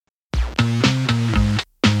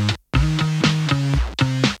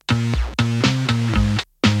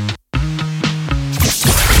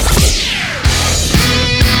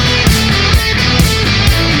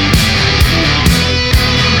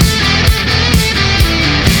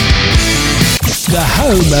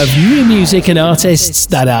home of new music and artists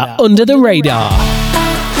that are under the radar. I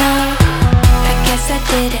guess I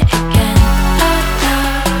did it again.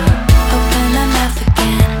 Open my mouth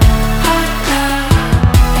again.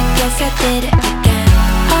 I guess I did it again.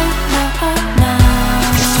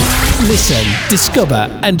 Listen, discover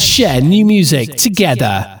and share new music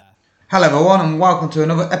together. Hello everyone and welcome to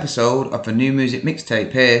another episode of the New Music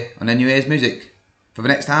Mixtape here on In Your Ears Music. For the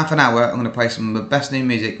next half an hour I'm going to play some of the best new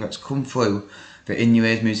music that's come through the In Your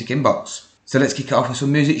Ears Music inbox. So let's kick it off with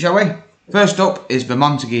some music, shall we? First up is the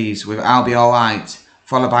Montagues with I'll Be Alright,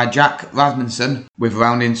 followed by Rasmussen with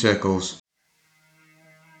Round in Circles.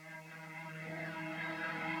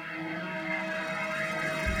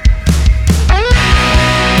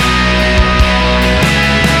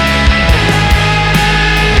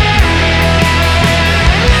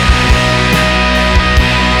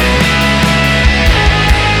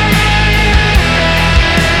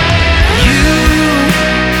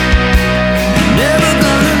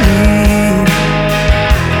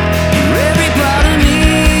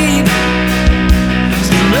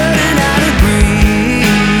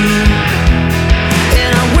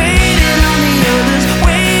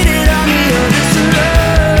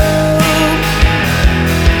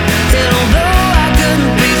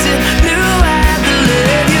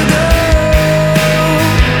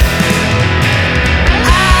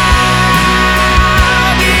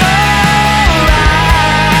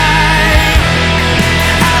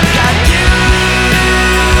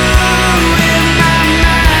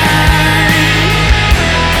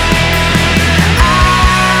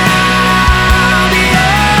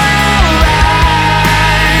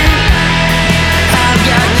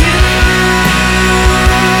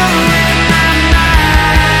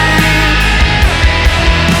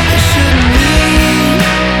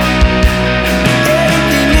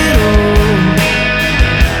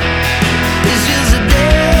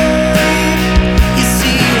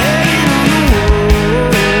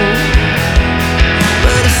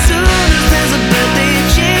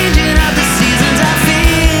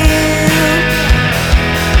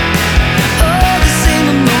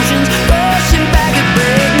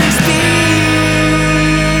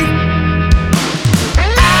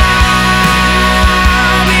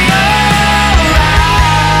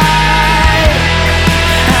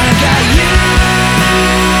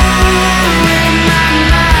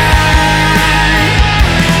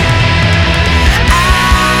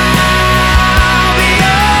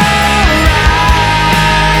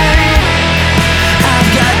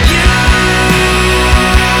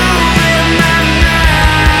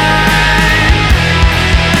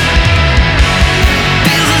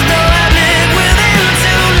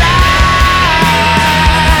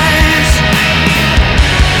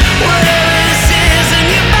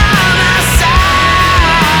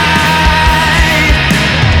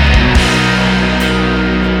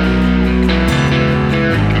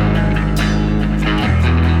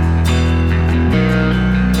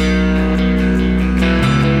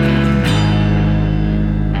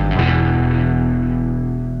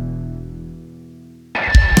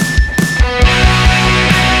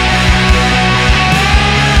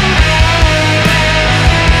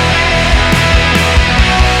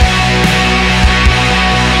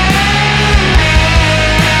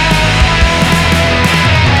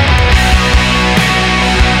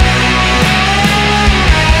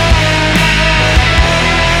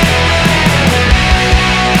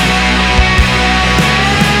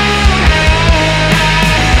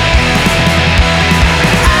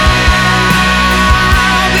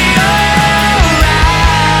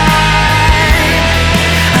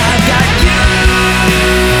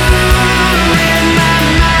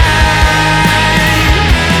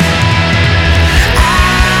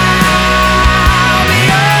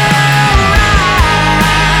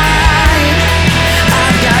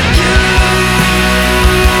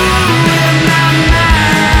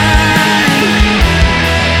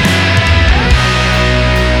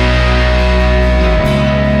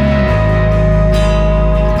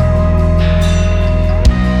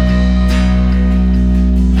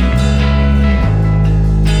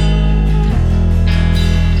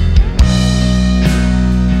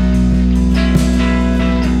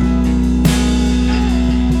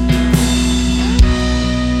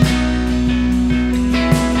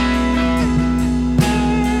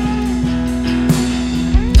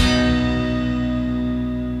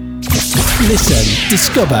 Listen,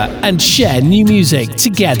 discover and share new music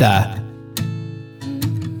together.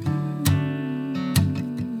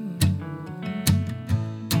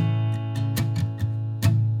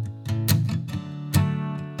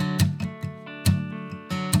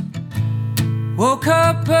 Woke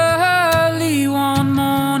up early one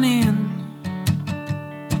morning,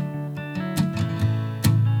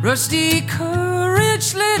 rusty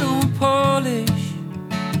courage, little Polish,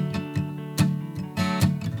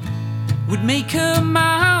 would make a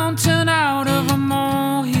mountain out of a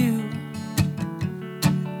molehill.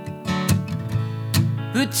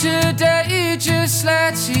 But today just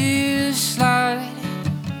lets it slide.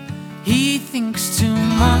 He thinks too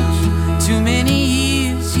much, too many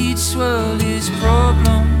years he'd swirl his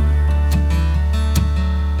problem.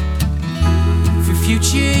 For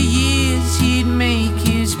future years he'd make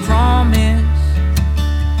his promise.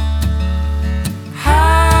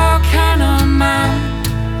 How can a man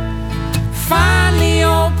finally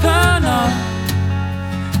open up?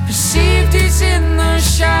 Perceived he's in the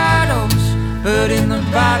shadows, but in the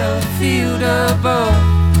battlefield above,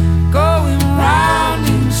 going round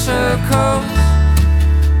in circles,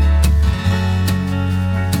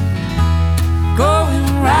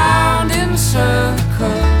 going round in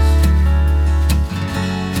circles.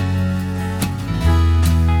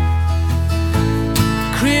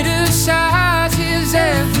 Criticize his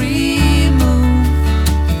every move,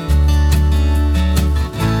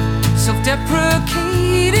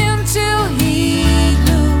 self-deprecating till he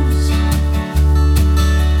lose.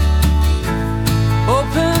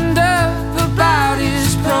 Opened up about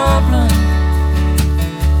his problem,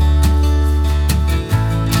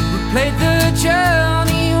 replayed the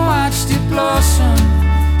journey, watched it blossom.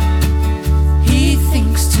 He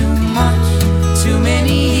thinks too much, too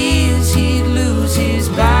many years he'd lose his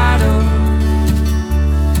battle.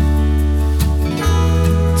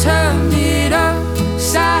 Turned it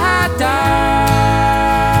upside down.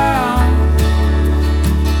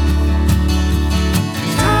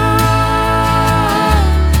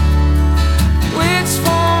 Waits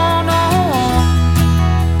for no one.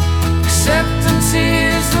 Acceptance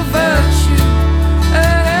is the virtue, a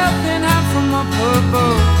helping hand from up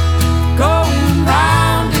above, going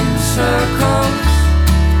round in circles,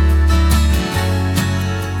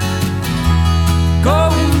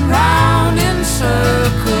 going round in circles.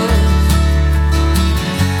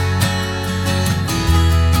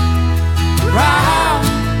 Round,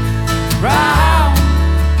 round,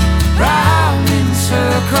 round in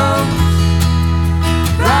circles.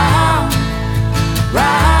 Round,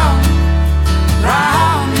 round,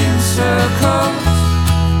 round in circles.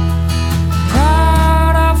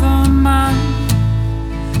 Proud of a man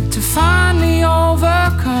to finally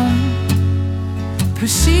overcome.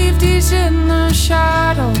 Perceived he's in the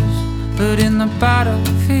shadows, but in the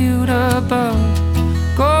battlefield above,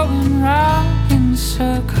 going round in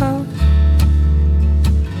circles,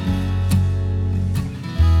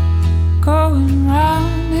 going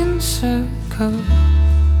round in circles.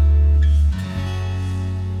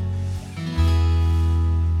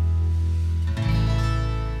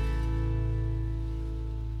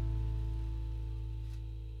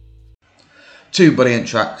 Two brilliant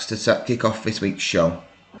tracks to kick off this week's show.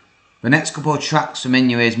 The next couple of tracks from In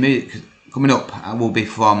Your Ears Music coming up will be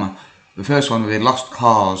from the first one with Lost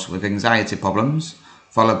Cause with Anxiety Problems,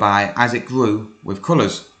 followed by Isaac Roux with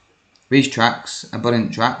Colours. These tracks are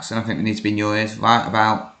brilliant tracks, and I think they need to be in your ears right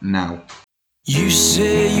about now. You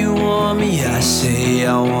say you want me, I say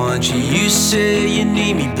I want you. You say you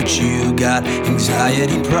need me, but you got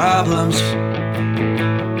anxiety problems.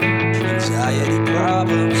 Anxiety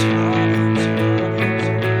problems.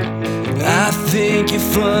 I think you're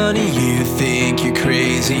funny, you think you're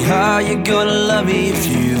crazy. How you gonna love me if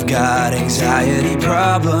you've got anxiety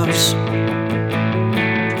problems?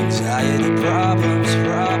 Anxiety problems.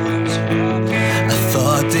 I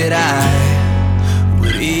thought that I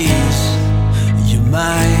would ease your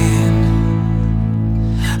mind.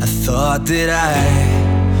 I thought that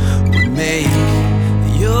I would make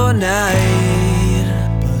your night,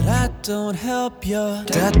 but I don't help your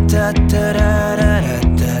da da da da da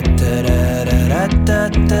da da da da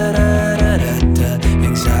da da.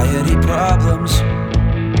 Anxiety problems.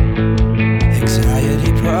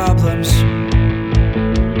 Anxiety problems.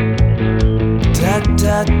 Da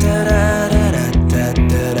da da da da da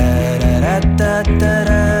da da da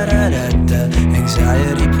da.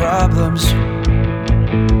 Anxiety problems.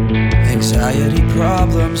 Anxiety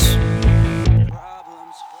problems.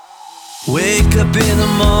 Wake up in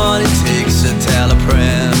the morning, takes a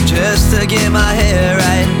Talapram just to get my hair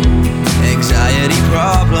right. Anxiety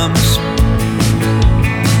problems.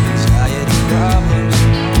 Anxiety problems.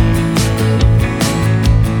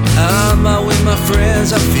 I'm out with my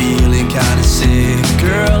friends, I'm feeling kinda sick.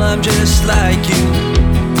 Girl, I'm just like you.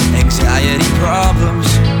 Anxiety problems.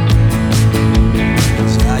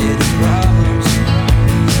 Anxiety problems.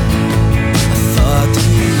 I thought that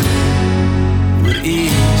you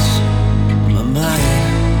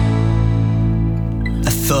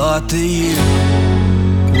thought that you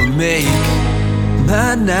would make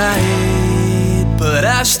my night, but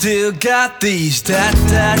I've still got these da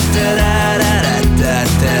da da da da da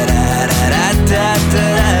da da da da da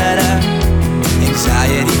da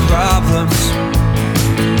anxiety problems,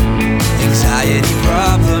 anxiety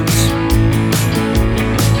problems.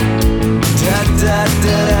 Da da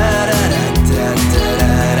da da da da da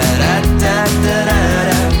da da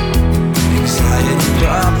da anxiety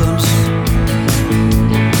problems,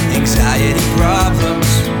 anxiety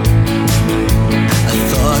problems. I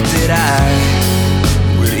thought that I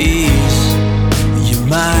would ease your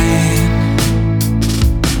mind.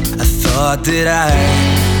 I thought that I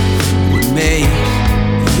would make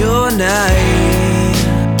your night,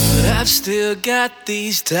 but I've still got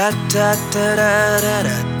these da da da da da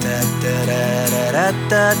da da da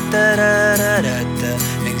da da da da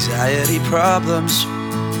anxiety problems.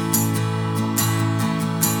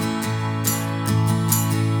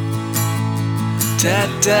 Da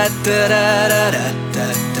da da da da da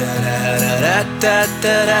da da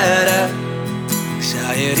da da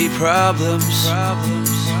anxiety problems. 1,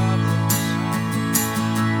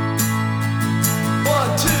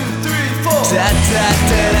 2, 3, 4. Da da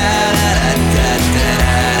da da da da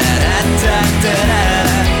da da da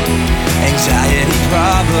anxiety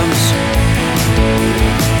problems.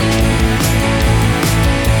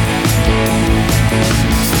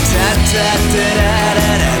 Da da da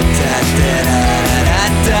da da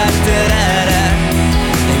da da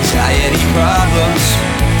anxiety problems.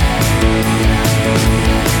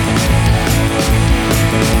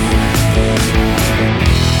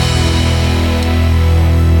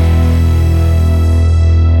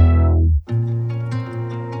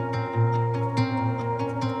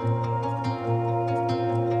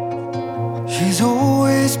 She's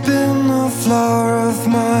always been a flower of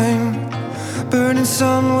mine, burning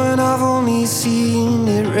sun when I've only seen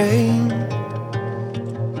it rain.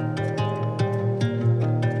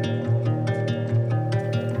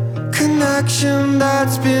 Connection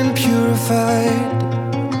that's been purified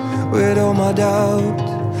with all my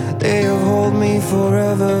doubts. They have held me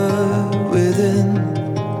forever within.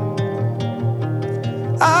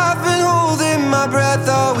 I've been holding my breath.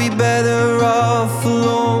 Are we better off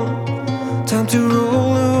alone? Time to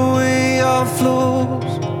roll away our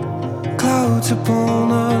flaws, clouds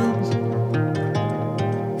upon us.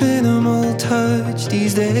 Minimal touch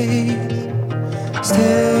these days.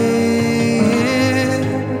 Stay here.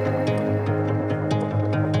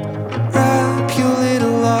 Wrap your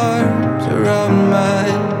little arms around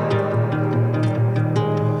mine.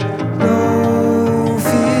 No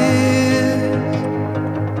fears.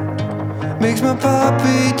 Makes my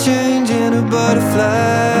puppy change into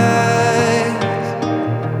butterflies.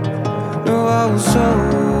 No, I was so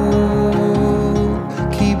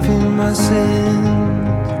keeping my sins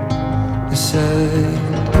aside.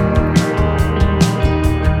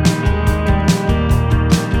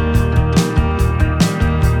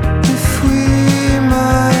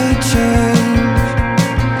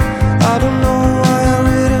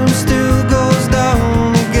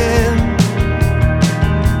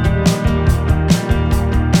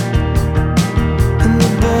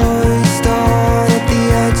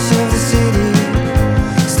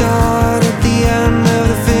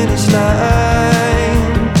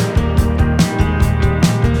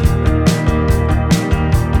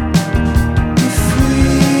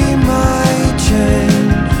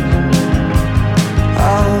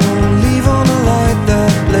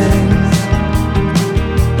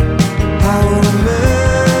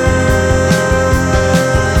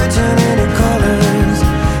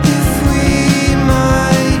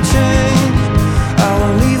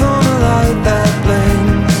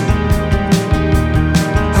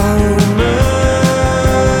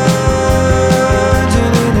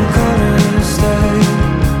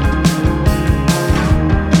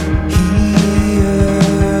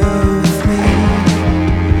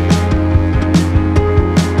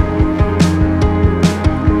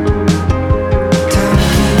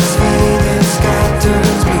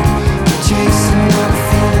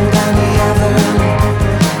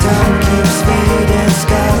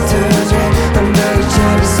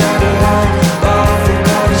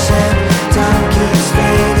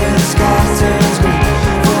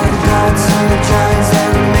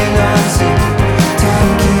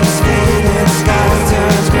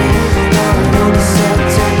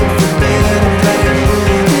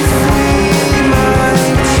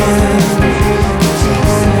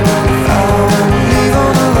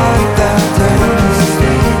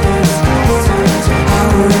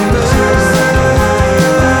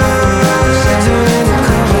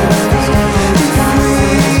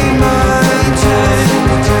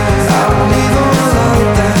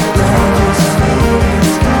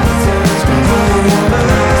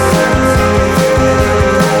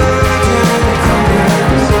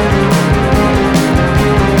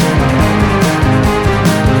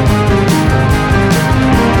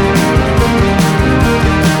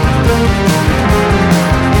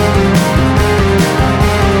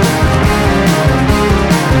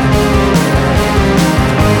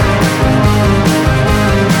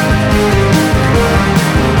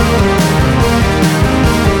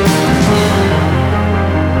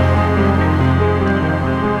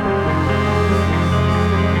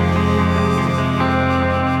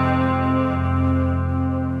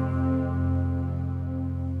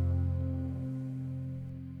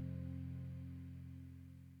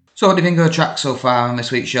 So what do you think of the tracks so far on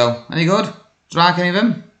this week's show? Any good? Do you like any of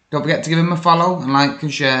them? Don't forget to give them a follow and like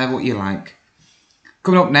and share what you like.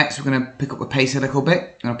 Coming up next, we're going to pick up the pace a little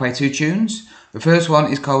bit. I'm going to play 2 tunes. The first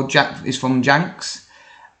one is from JYNX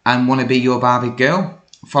and Wanna Be Your Barbie Girl,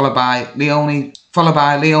 followed by Leonie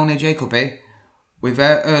Jakobi with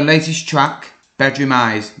her latest track, Bedroom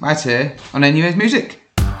Eyes, right here on NUA's Music.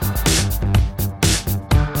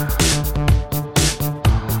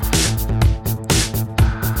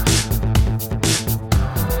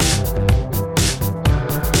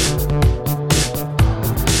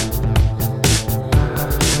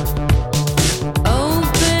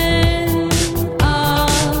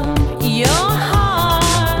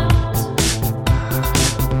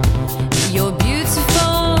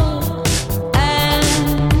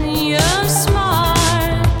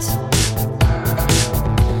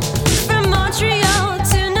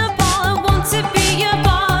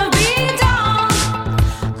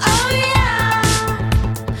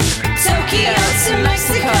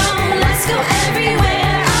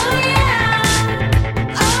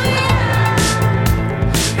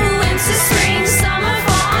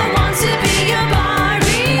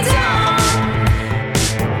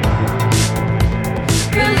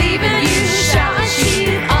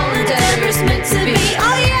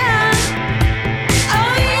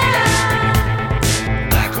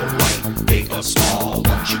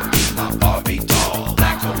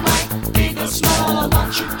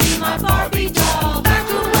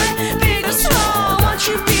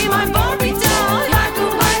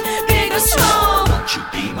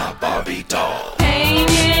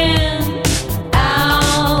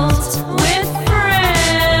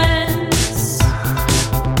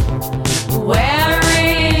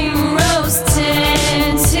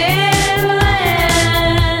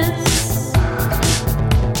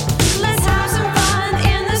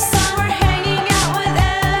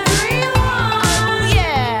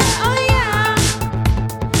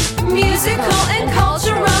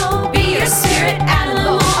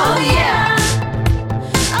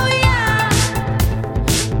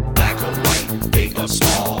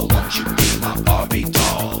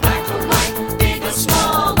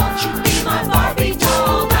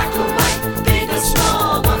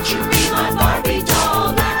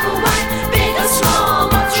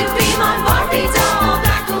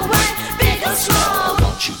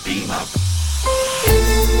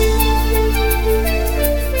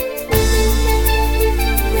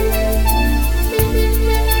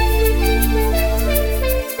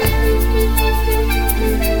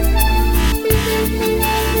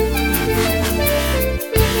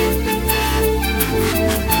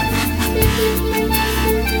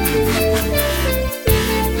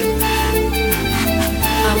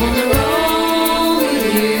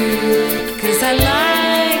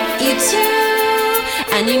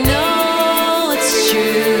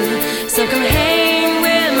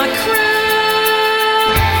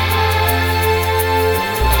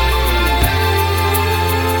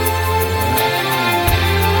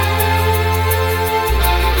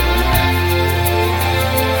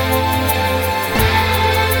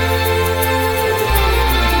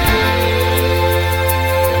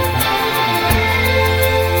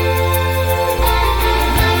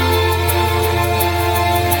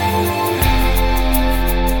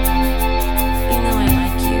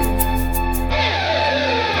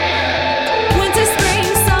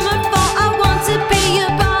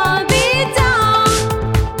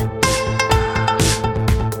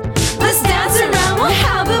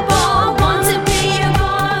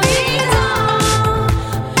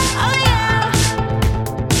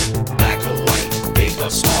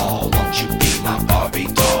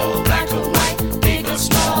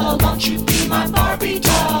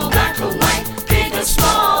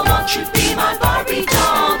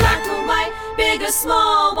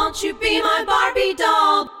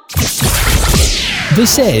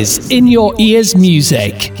 This is In Your Ears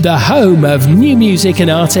Music, the home of new music and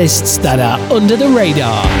artists that are under the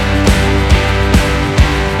radar.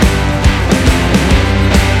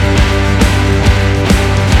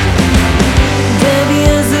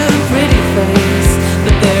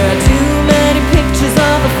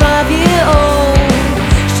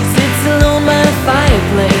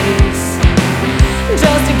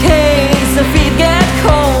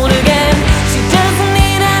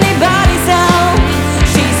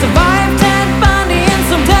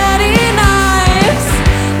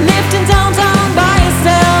 Downtown by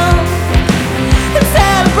yourself.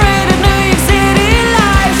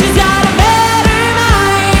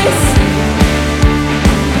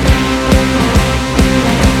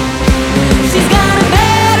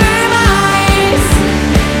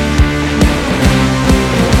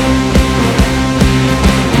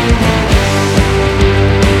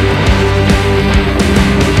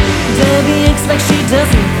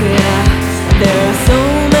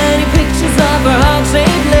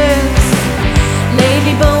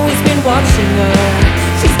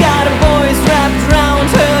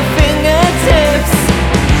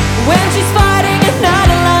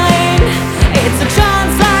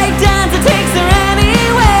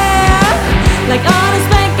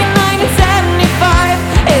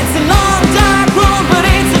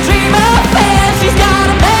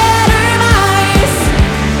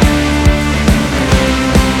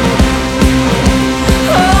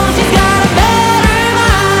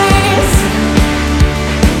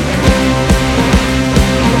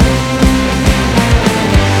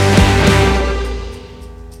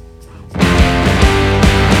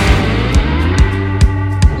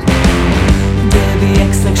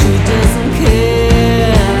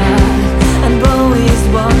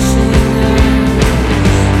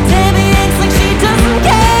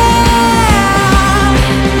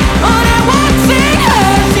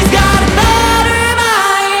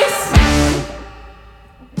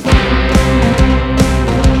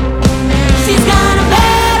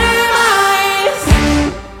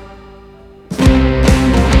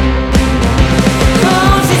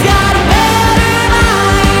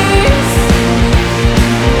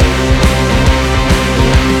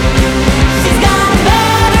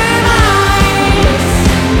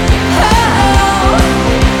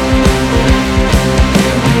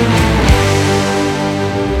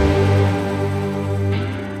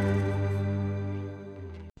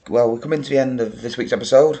 well, we're coming to the end of this week's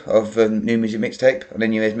episode of New Music Mixtape on the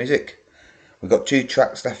New Year's Music. We've got 2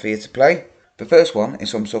 tracks left for you to play. The first one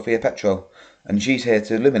is from Sophia Petro, and she's here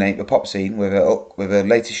to illuminate the pop scene with her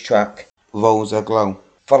latest track, Rosé Glow,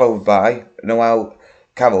 followed by Noelle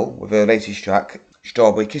Carroll with her latest track,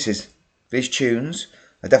 Strawberry Kisses. These tunes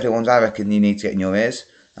are definitely ones I reckon you need to get in your ears,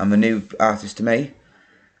 and the new artist to me,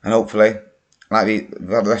 and hopefully, like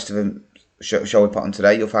the rest of the show we put on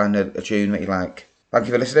today, you'll find a tune that you like. Thank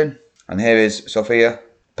you for listening, and here is Sophia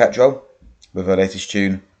Petro with her latest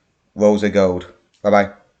tune, Rosé Gold. Bye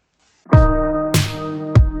bye.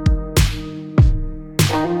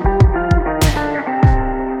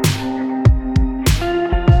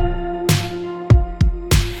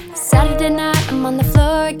 Saturday night, I'm on the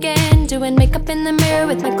floor again, doing makeup in the mirror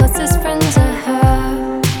with my closest friends.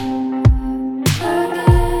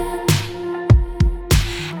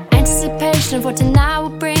 Anticipation of what tonight will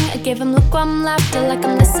bring. I give them lukewarm laughter like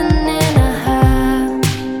I'm listening.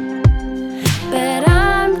 But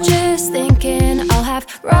I'm just thinking I'll have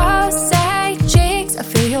rosé cheeks. I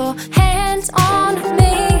feel your hands on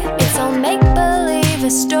me. It's all make-believe, a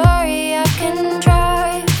story I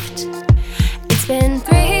contrived. It's been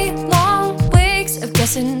 3 long weeks of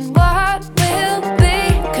guessing what will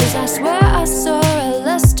be. Cause I swear I saw a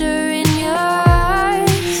luster in your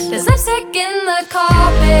eyes. There's lipstick in the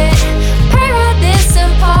carpet. Pray about this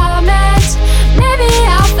apartment. Maybe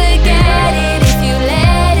I'll forget it if you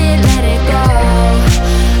let it go.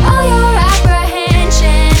 All your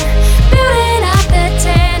apprehension, building up the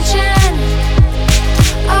tension.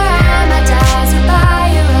 Alright, my eyes will buy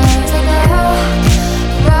you rosé glow,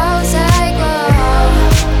 rosé glow,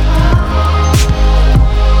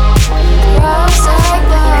 rosé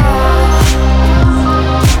glow.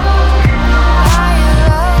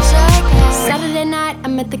 Saturday night,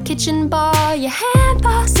 I'm at the kitchen bar. Your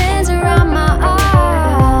handball stands around my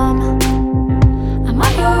arm. I'm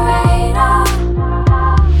on your radar.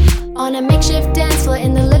 On a makeshift dance floor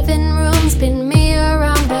in the living room, spin me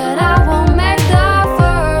around, but I won't make the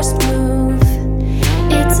first move.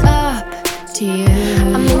 It's up to you.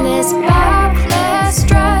 I'm in this backless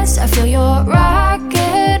dress. I feel your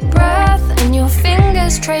rocket breath and your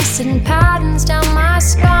fingers tracing patterns down my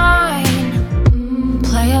spine.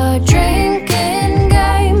 Play a drinking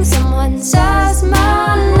game. Someone says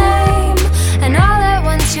my name, and all at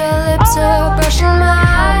once your lips are brushing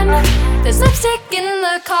mine. There's lipstick in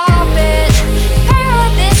the carpet. Pay for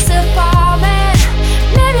this apartment.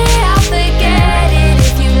 Maybe I'll forget it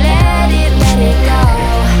if you let it go.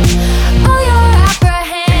 All your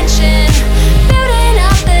apprehension, building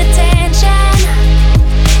up the tension.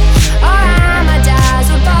 Alright, my eyes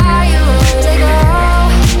will buy you rosé glow,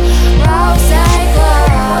 rosé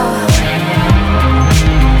glow,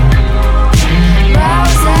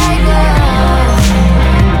 rosé glow.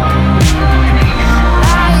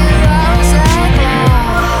 Buy you rosé glow.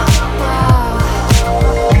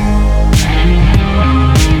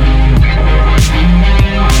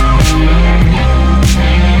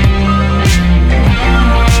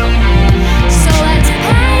 So let's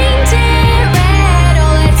paint it red,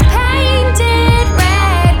 oh let's paint it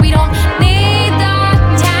red. We don't need the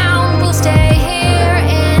town, we'll stay here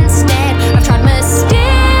instead. I've tried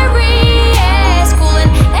mysterious, cool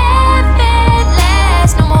and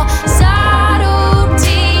effortless. No more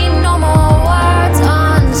subtlety, no more words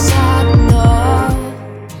unsaid, no.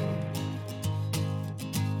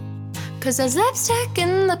 Cause there's lipstick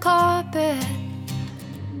in the carpet.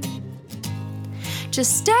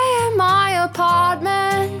 Just stay in my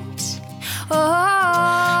apartment.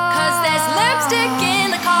 Oh, cause there's lipstick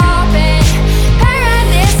in the carpet. Pay rent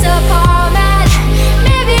this apartment.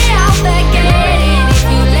 Maybe I'll forget it if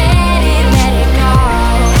you let it go.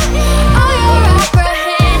 All your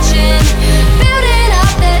apprehension, building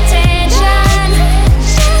up the tension.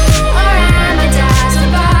 Alright, my eyes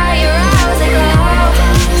will buy you rosé glow,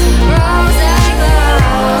 rosé glow,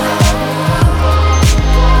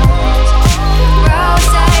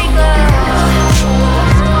 rosé glow.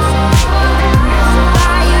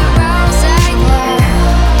 Buy you rosé glow.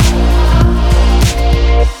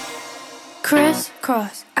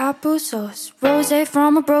 Crisscross, applesauce, rosé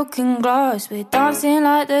from a broken glass. We're dancing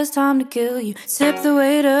like there's time to kill. You tip the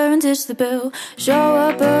waiter and dish the bill. Show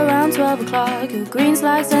up around 12 o'clock. Your green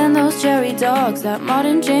slacks and those cherry dogs. That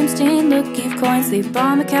modern James Dean look, you've coins. Sleep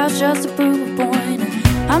on the couch just to prove a point.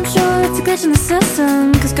 I'm sure it's a glitch in the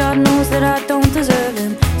system, cause God knows that I don't deserve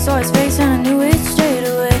him. Saw his face and I knew it straight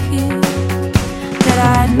away. That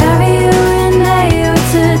I'd marry you and lay you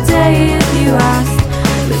today if you asked.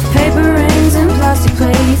 With paper rings and plastic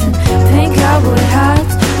plates and pink cowboy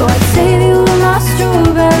hats. Oh, I'd save you with my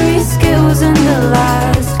strawberry skills and the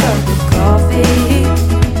last cup.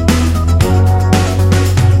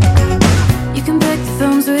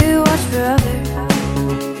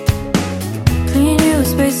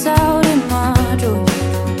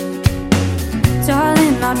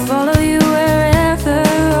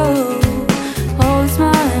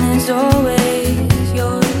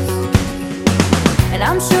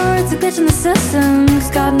 chase them,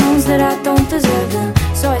 'cause God knows that I don't deserve them.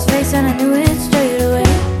 Saw his face and I knew it straight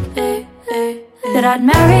away, that I'd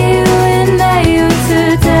marry you and marry you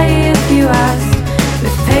today if you asked.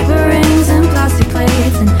 With paper rings and plastic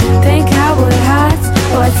plates and pink cowboy hats.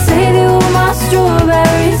 Oh, I'd save you all my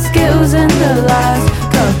strawberry Skittles and the last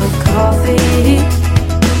cup of coffee.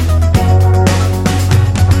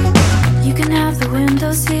 You can have the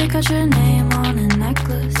window seat, got your name on a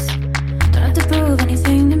necklace. Don't have to prove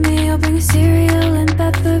anything to me, I'll bring you cereal and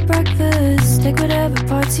bed for breakfast. Take whatever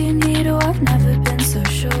parts you need, oh I've never been so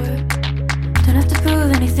sure. Don't have to prove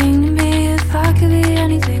anything to me, if I could be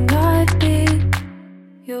anything I'd be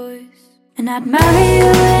yours. And I'd marry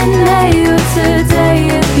you and marry you today